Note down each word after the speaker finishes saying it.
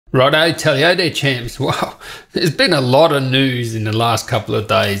Righto, tally-o there, champs. Wow, there's been a lot of news in the last couple of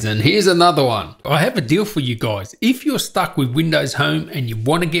days, and here's another one. I have a deal for you guys. If you're stuck with Windows Home and you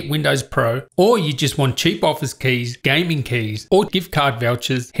want to get Windows Pro, or you just want cheap office keys, gaming keys, or gift card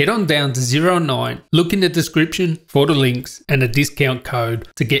vouchers, head on down to 09, look in the description for the links and a discount code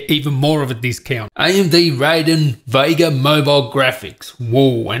to get even more of a discount. AMD Radeon Vega mobile graphics.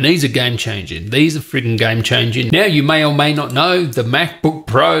 Whoa, and these are game changing. These are freaking game changing. Now, you may or may not know the MacBook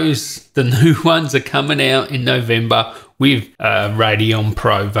Pro, the new ones are coming out in November with Radeon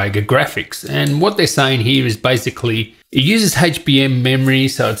Pro Vega graphics. And what they're saying here is basically it uses HBM memory,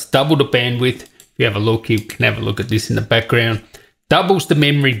 so it's double the bandwidth. If you have a look, you can have a look at this in the background. Doubles the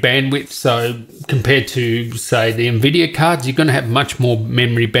memory bandwidth, so compared to, say, the NVIDIA cards, you're going to have much more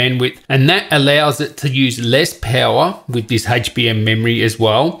memory bandwidth, and that allows it to use less power with this HBM memory as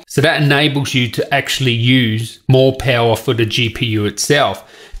well. So that enables you to actually use more power for the GPU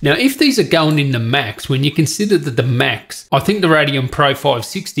itself. Now, if these are going in the Macs, when you consider that the Macs, I think the Radeon Pro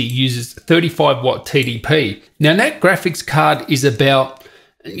 560 uses 35 watt TDP. Now, that graphics card is about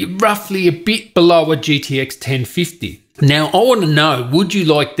roughly a bit below a GTX 1050. Now, I want to know, would you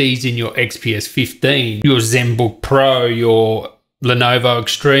like these in your XPS 15, your ZenBook Pro, your Lenovo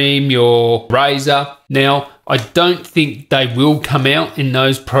Extreme, your Razer? Now, I don't think they will come out in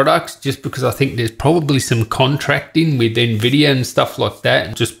those products just because I think there's probably some contracting with NVIDIA and stuff like that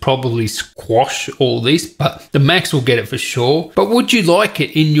and just probably squash all this, but the Macs will get it for sure. But would you like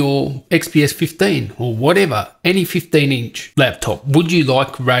it in your XPS 15 or whatever, any 15-inch laptop? Would you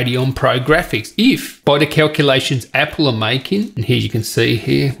like Radeon Pro graphics? If, by the calculations Apple are making, and here you can see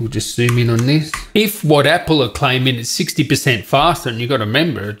here, we'll just zoom in on this. If what Apple are claiming is 60% faster, and you've got to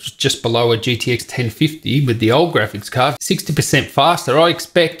remember, it's just below a GTX 1050 with the old graphics card, 60% faster. I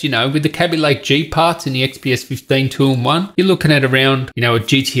expect, you know, with the Kaby Lake G parts in the XPS 15 2-in-1, you're looking at around, you know, a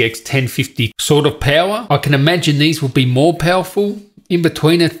GTX 1050 sort of power. I can imagine these will be more powerful in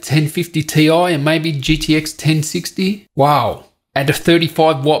between a 1050 Ti and maybe GTX 1060. Wow. At a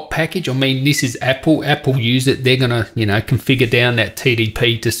 35 watt package, I mean, this is Apple. Apple use it. They're going to, you know, configure down that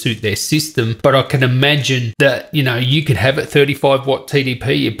TDP to suit their system. But I can imagine that, you know, you could have it 35 watt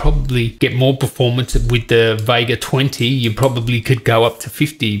TDP. You probably get more performance with the Vega 20. You probably could go up to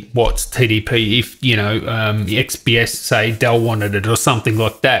 50 watts TDP if, you know, XPS, say, Dell wanted it or something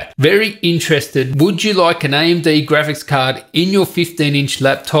like that. Very interested. Would you like an AMD graphics card in your 15-inch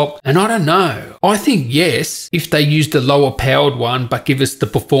laptop? And I don't know. I think yes, if they use the lower powered one, but give us the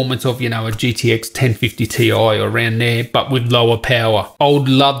performance of, you know, a GTX 1050 Ti or around there, but with lower power. I would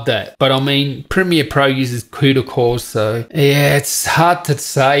love that. But I mean, Premiere Pro uses CUDA cores, so yeah, it's hard to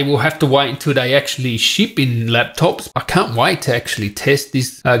say. We'll have to wait until they actually ship in laptops. I can't wait to actually test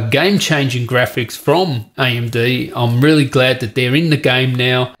this game-changing graphics from AMD. I'm really glad that they're in the game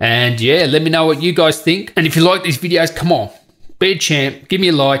now. And yeah, let me know what you guys think. And if you like these videos, come on, be a champ, give me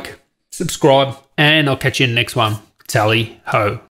a like, subscribe, and I'll catch you in the next one. Tally ho.